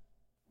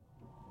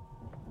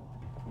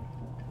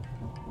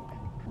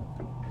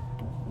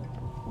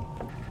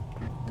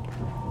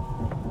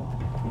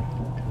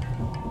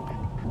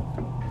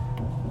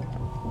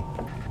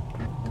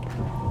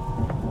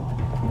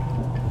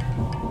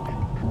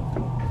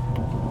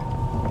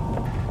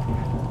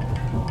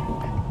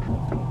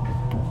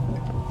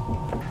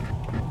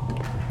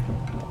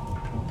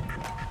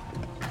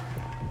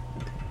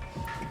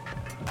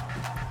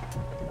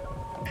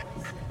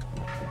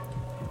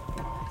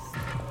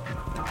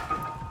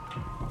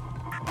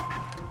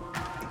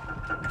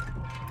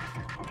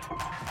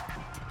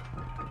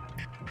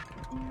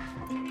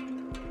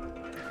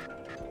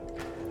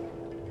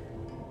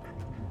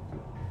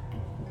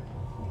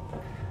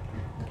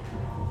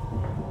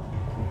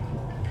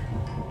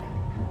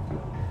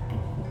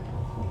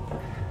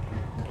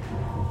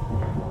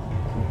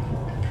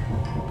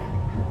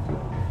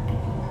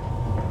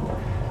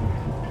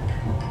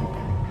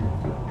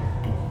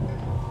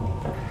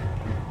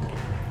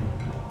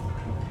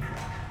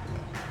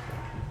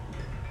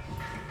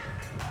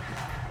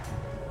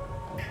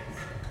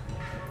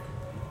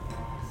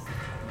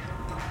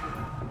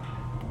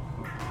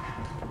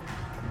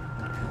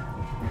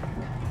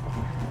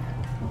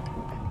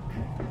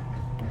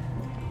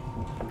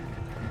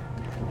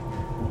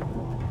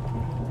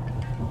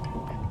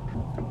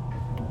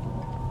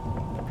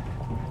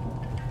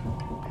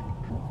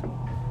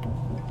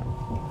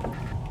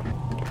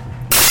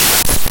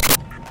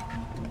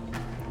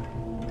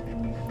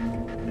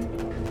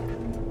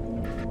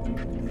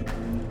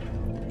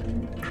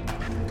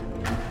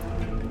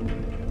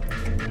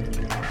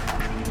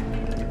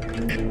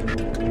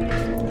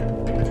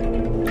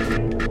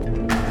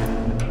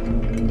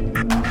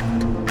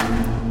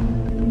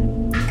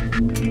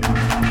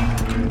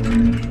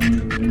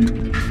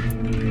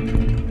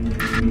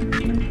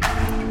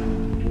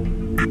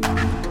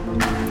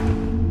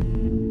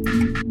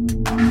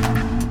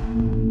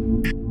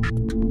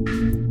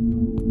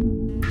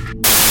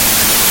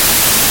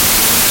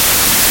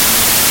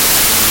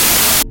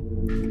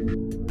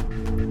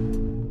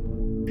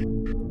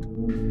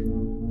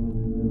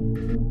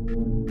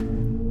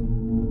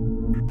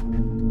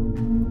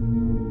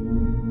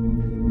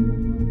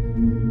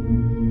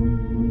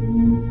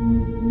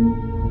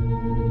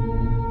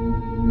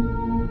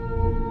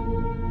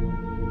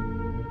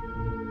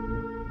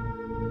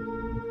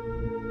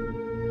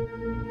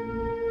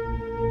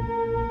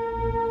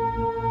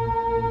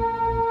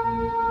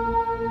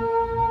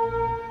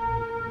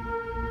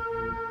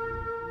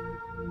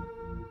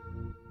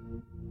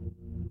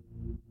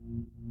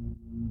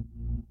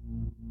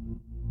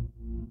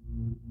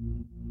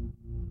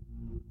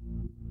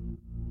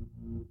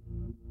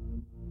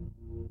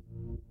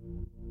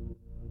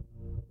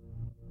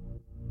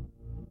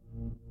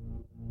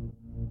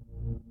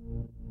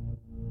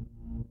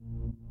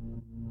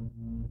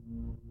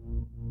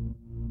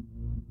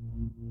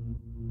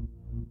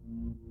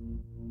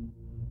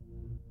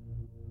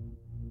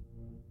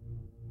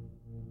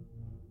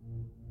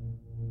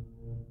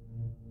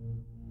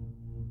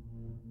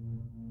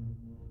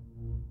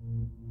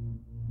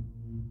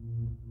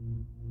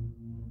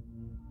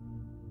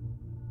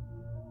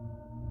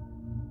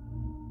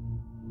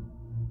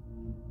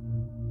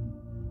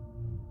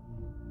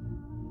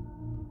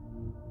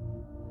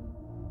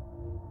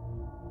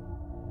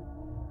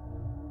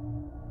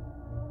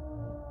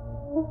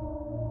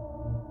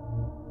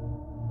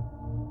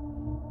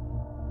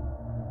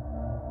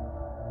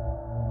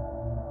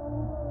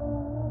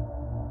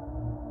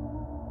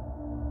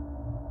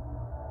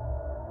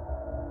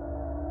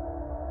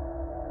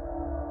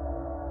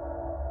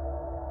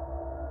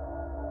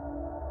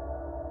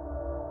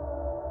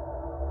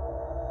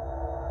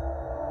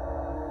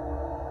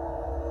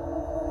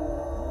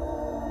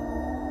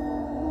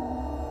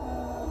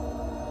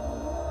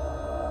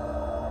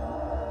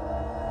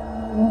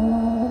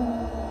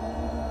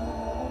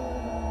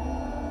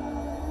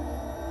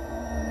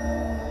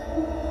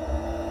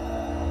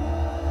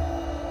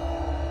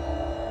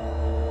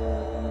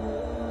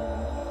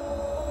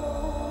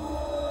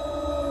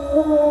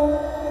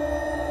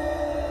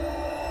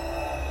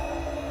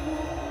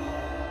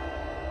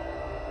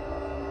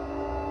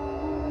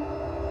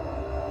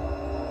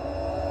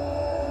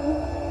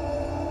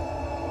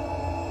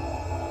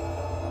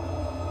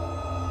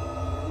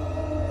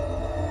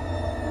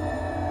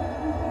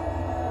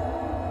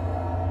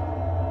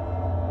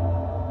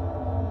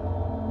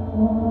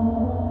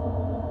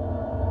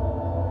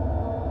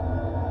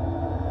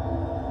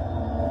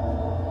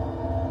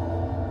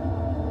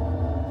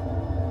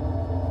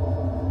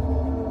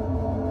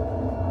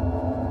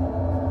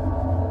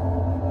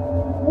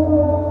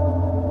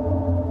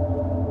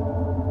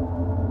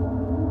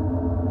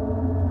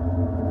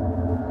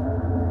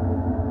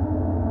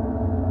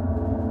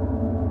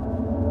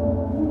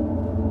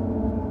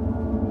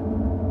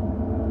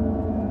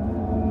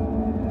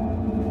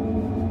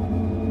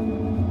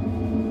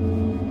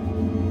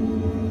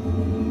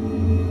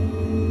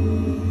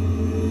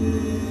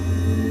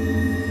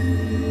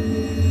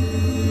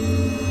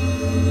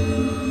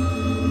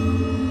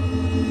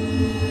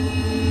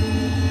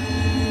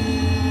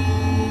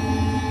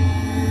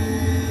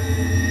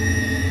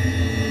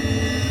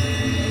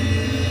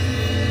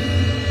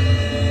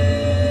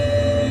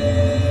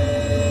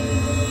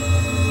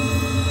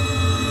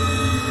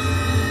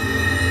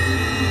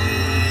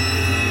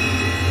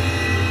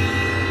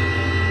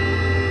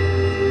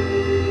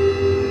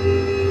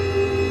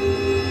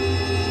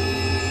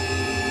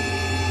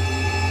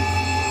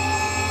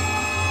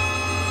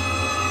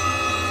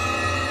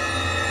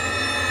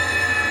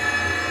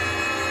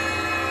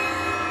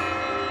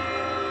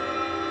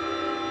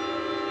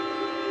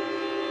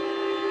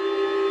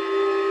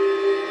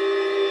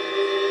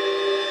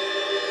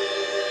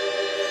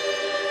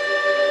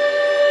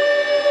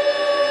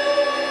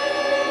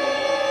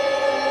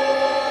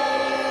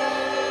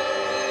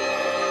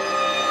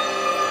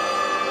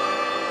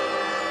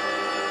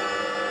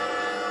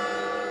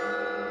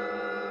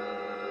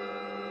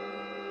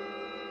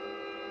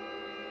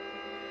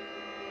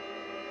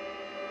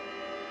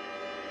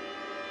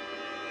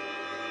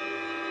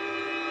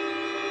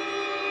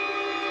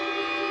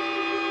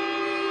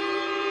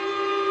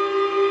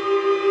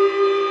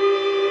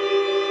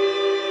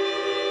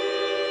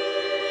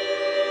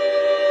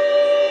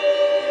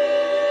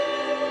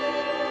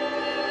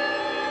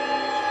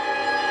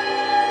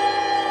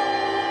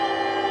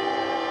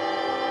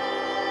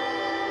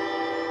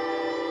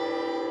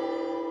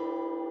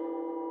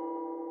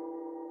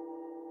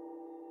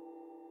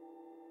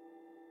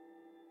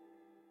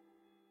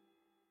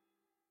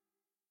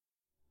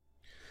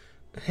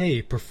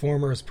 Hey,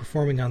 performers,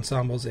 performing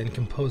ensembles, and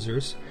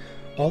composers.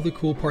 All the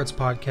Cool Parts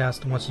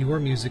podcast wants your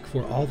music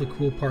for All the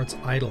Cool Parts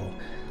Idol.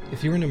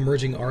 If you're an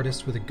emerging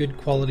artist with a good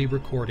quality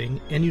recording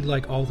and you'd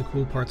like All the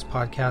Cool Parts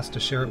podcast to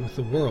share it with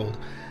the world,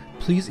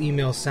 please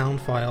email sound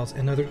files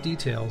and other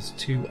details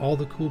to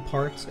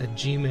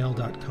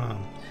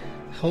allthecoolparts@gmail.com.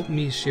 Help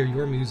me share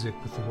your music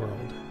with the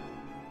world.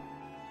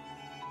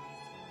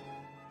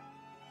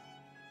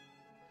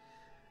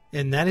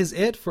 And that is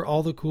it for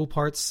All the Cool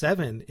Parts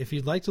 7. If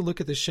you'd like to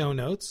look at the show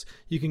notes,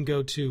 you can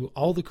go to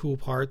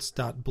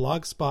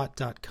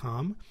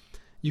allthecoolparts.blogspot.com.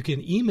 You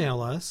can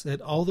email us at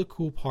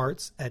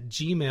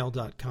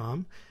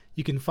allthecoolparts@gmail.com.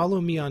 You can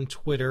follow me on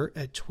Twitter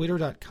at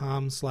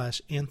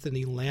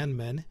twitter.com/Anthony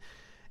Landman.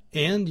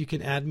 And you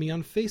can add me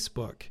on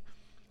Facebook.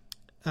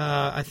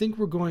 I think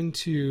we're going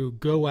to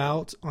go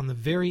out on the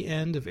very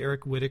end of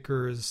Eric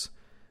Whitacre's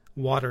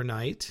Water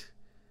Night.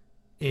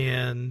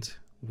 And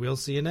we'll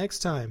see you next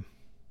time.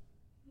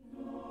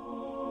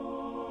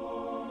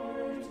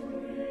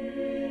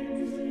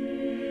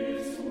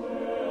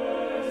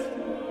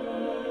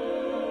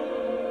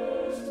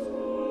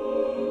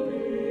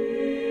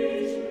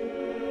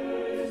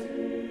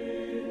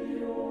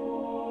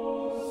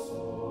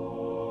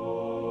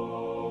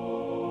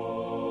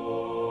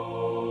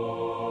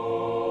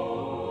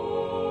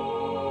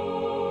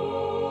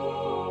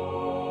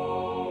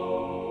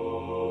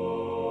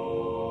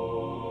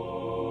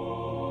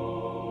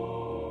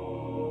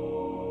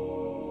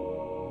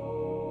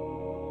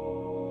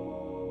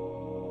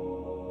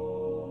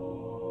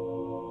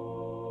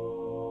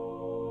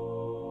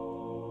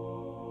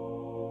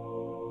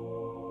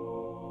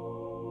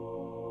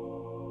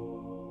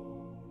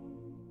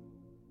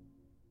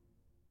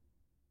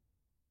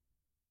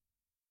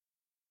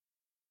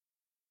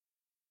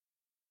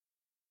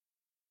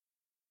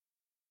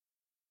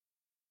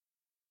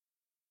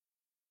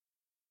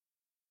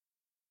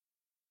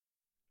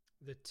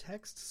 The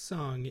text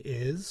sung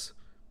is,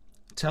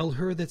 "Tell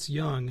her that's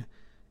young,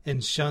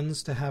 and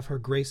shuns to have her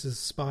graces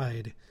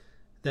spied,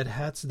 that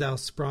hadst thou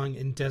sprung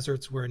in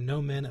deserts where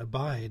no men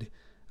abide,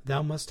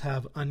 thou must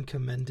have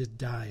uncommended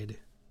died."